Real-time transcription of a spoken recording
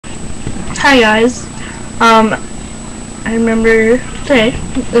Hi guys. I remember today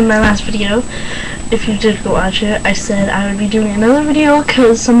in my last video, if you did go watch it, I said I would be doing another video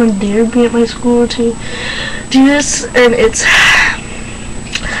because someone dared me at my school to do this, and it's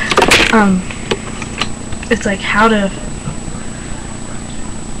like how to,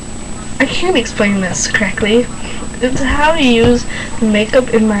 I can't explain this correctly. It's how to use the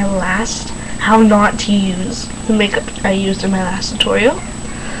makeup in my last, how not to use the makeup I used in my last tutorial.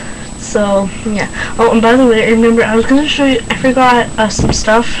 So, yeah. Oh, and by the way, remember, I was going to show you, I forgot some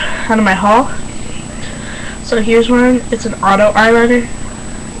stuff out of my haul. So here's one. It's an auto eyeliner.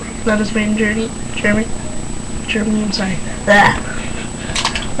 That is made in Germany, I'm sorry. That.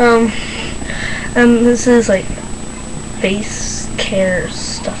 And this is like face care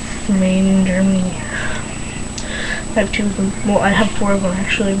stuff made in Germany. I have 2 of them. Well, I have 4 of them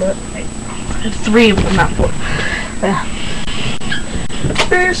actually, but I have 3 of them, not 4. Yeah.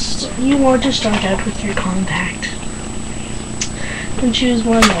 First, you want to start out with your compact and choose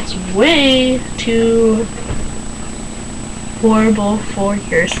one that's way too horrible for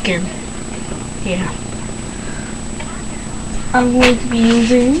your skin. Yeah. I'm going to be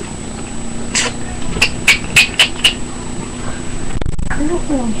using,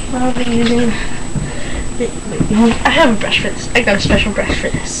 I'll be using, I have a brush for this. I got a special brush for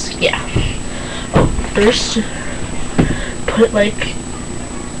this. Yeah. Oh, first, put like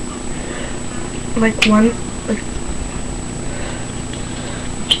one,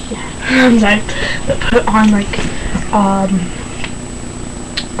 yeah, I'm sorry, but put on like a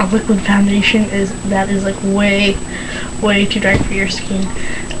liquid foundation that is like way too dark for your skin.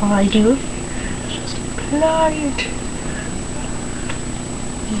 All I do is just apply it.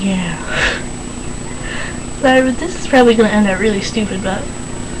 Yeah. Sorry, but this is probably gonna end up really stupid, but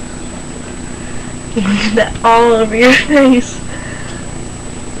you can get that all over your face.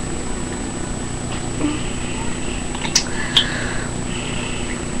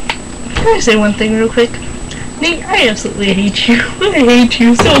 Can I say one thing real quick? Nate, I absolutely hate you. I hate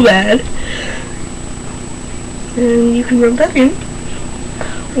you so bad. And you can rub that in,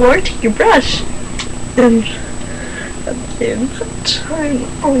 or take your brush and rub it in. But I'm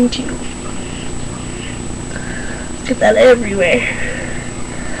going to get that everywhere. I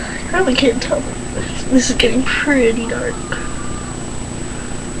probably can't tell, but this is getting pretty dark.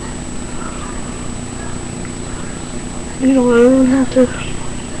 You know, I don't have to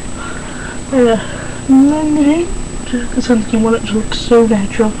blend it in, just because you want it to look so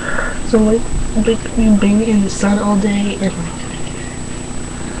natural. So like you being in the sun all day and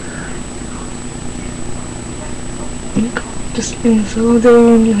like just in the sun all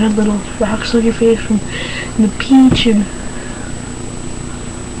day, and you had little rocks on your face from the beach, and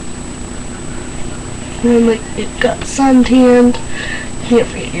then like it got suntanned. Can't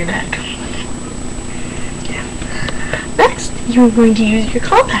forget your neck. Yeah. Next, you're going to use your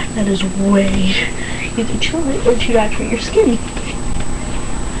compact that is way either too light or too dark for your skin.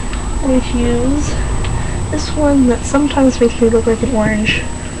 I'm going to use this one that sometimes makes me look like an orange.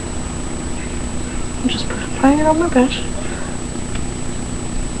 I'm just applying it on my brush.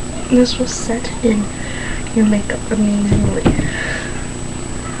 And this will set in your makeup amazingly.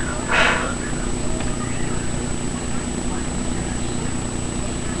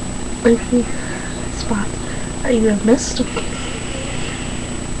 Any spot that you have missed.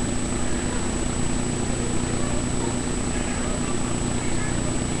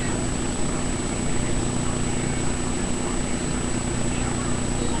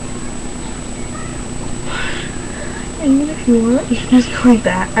 And if you want, you can just go like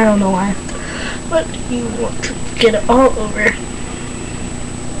that. I don't know why. But you want to get it all over.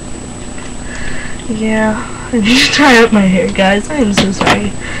 Yeah, I need to tie up my hair, guys. I am so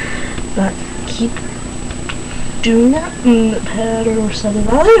sorry. But keep doing that and pat or set it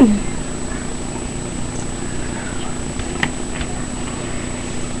on.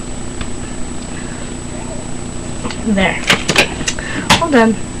 There. All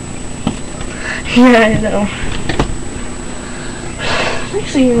done. Yeah, I know.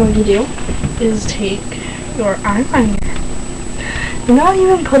 Next thing you're going to do is take your eyeliner. Do not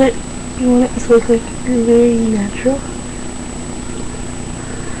even put it, you want it to look like very natural.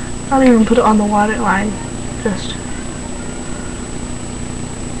 Not even put it on the waterline.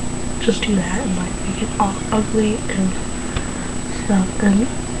 Just do that and like make it all ugly and stuff. And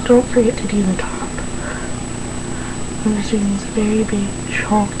don't forget to do the top. I'm just doing this very big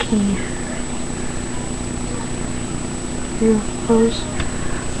chalky pose.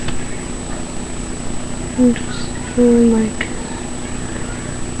 I'm just doing like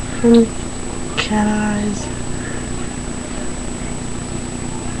some cat eyes.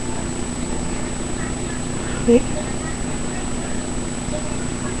 Wait.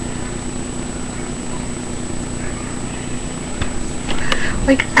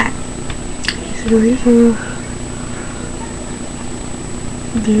 Like that. So we're gonna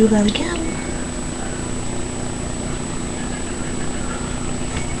do that again.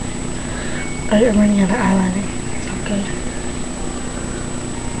 I'm running out of eyeliner. It's not good.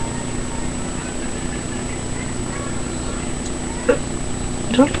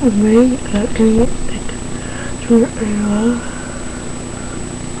 Don't worry about getting it like through very well.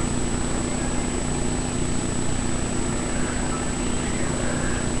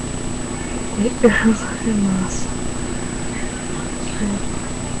 Wait, your hands are lost.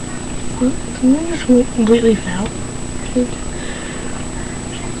 Something just completely fell.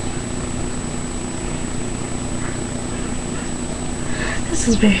 This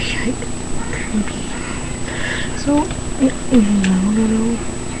is very like creepy. So no.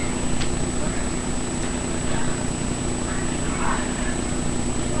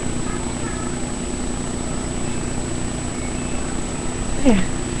 There.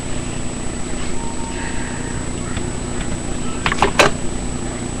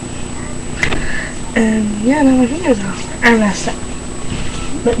 And yeah, now my fingers are messed up.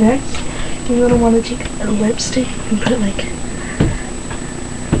 But next, you're gonna want to take a lipstick and put like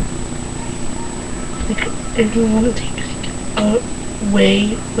if you want to take like a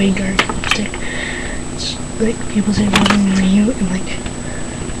way dark lipstick, it's like people say wasn't you and like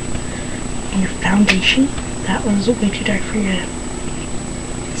your foundation that was way too dark for your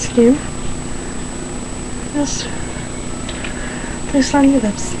skin. Just place on your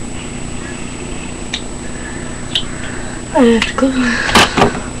lips. I have to close.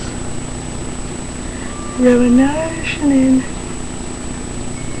 Rub a notion in.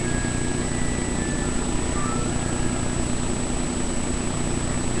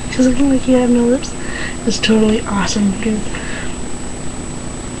 Because looking like you have no lips is totally awesome, dude.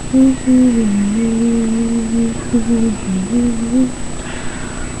 And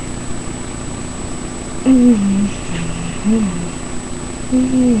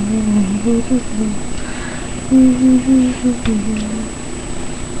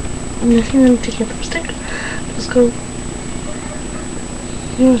if you want to take your lipstick, just go.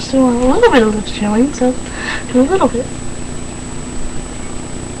 You still want a little bit of lip showing, so do a little bit.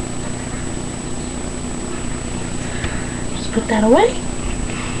 Put that away.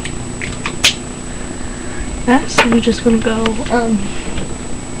 Next, we're just gonna go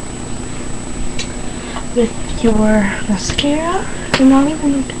with your mascara. You're not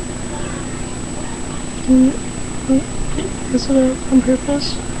even like is it on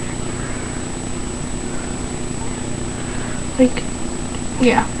purpose? Like,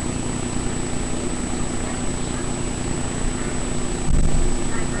 yeah.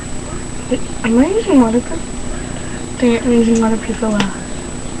 Wait, am I using waterproof? Dang it, I'm using waterproof a lot.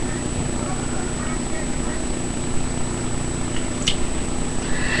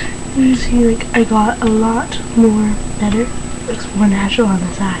 You see, like, I got a lot more better. Looks more natural on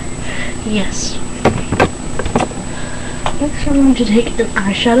the side. Yes. Next, I'm going to take an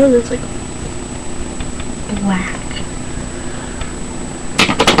eyeshadow that's like black.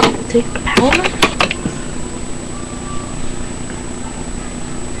 Take the powder.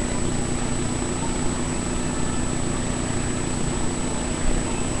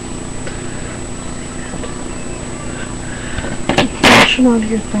 Brush it onto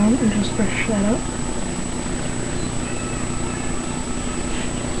your thumb and just brush that up.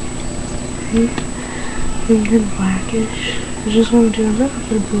 Finger blackish. I just want to do a little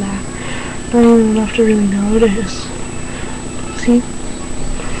bit of black. Not even enough to really notice. See?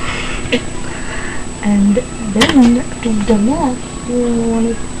 And then after you've done that, you want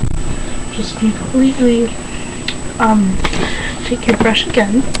to just completely take your brush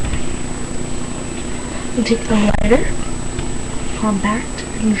again and take the lighter, compact,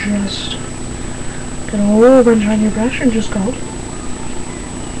 and just get a whole bunch on your brush and just go.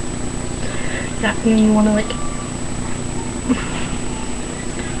 Yeah, and you want to like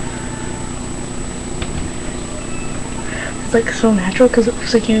it's like so natural because it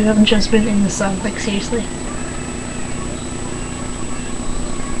looks like you haven't just been in the sun, like seriously.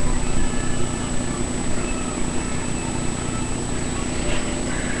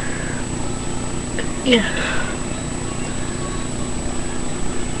 Yeah.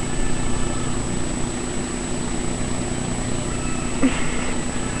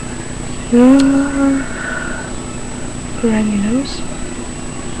 Around your nose.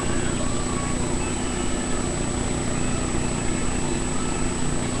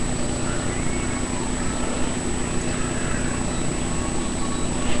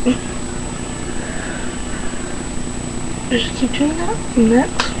 just keep doing that.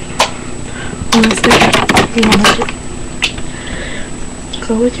 Next, last thing you want to do,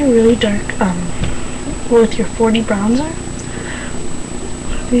 go with your really dark, with your 40 bronzer.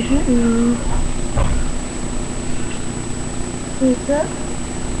 Like that.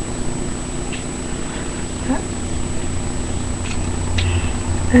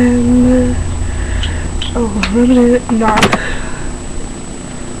 And rub it in, not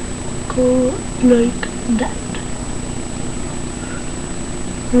go like that.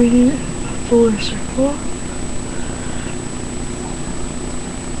 Bring it fuller circle.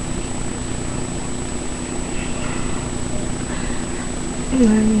 And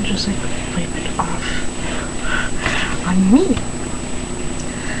then just like wipe it off on me.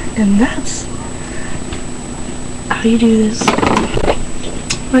 And that's how you do this.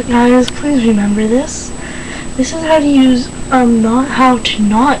 But guys, please remember this. This is how to use, not how to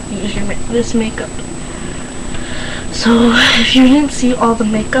not use this makeup. So, if you didn't see all the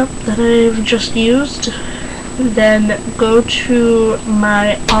makeup that I've just used, then go to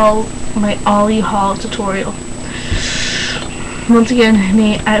my Ollie haul tutorial. Once again,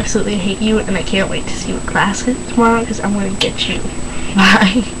 I absolutely hate you, and I can't wait to see what class tomorrow, because I'm going to get you.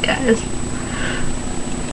 Bye, guys.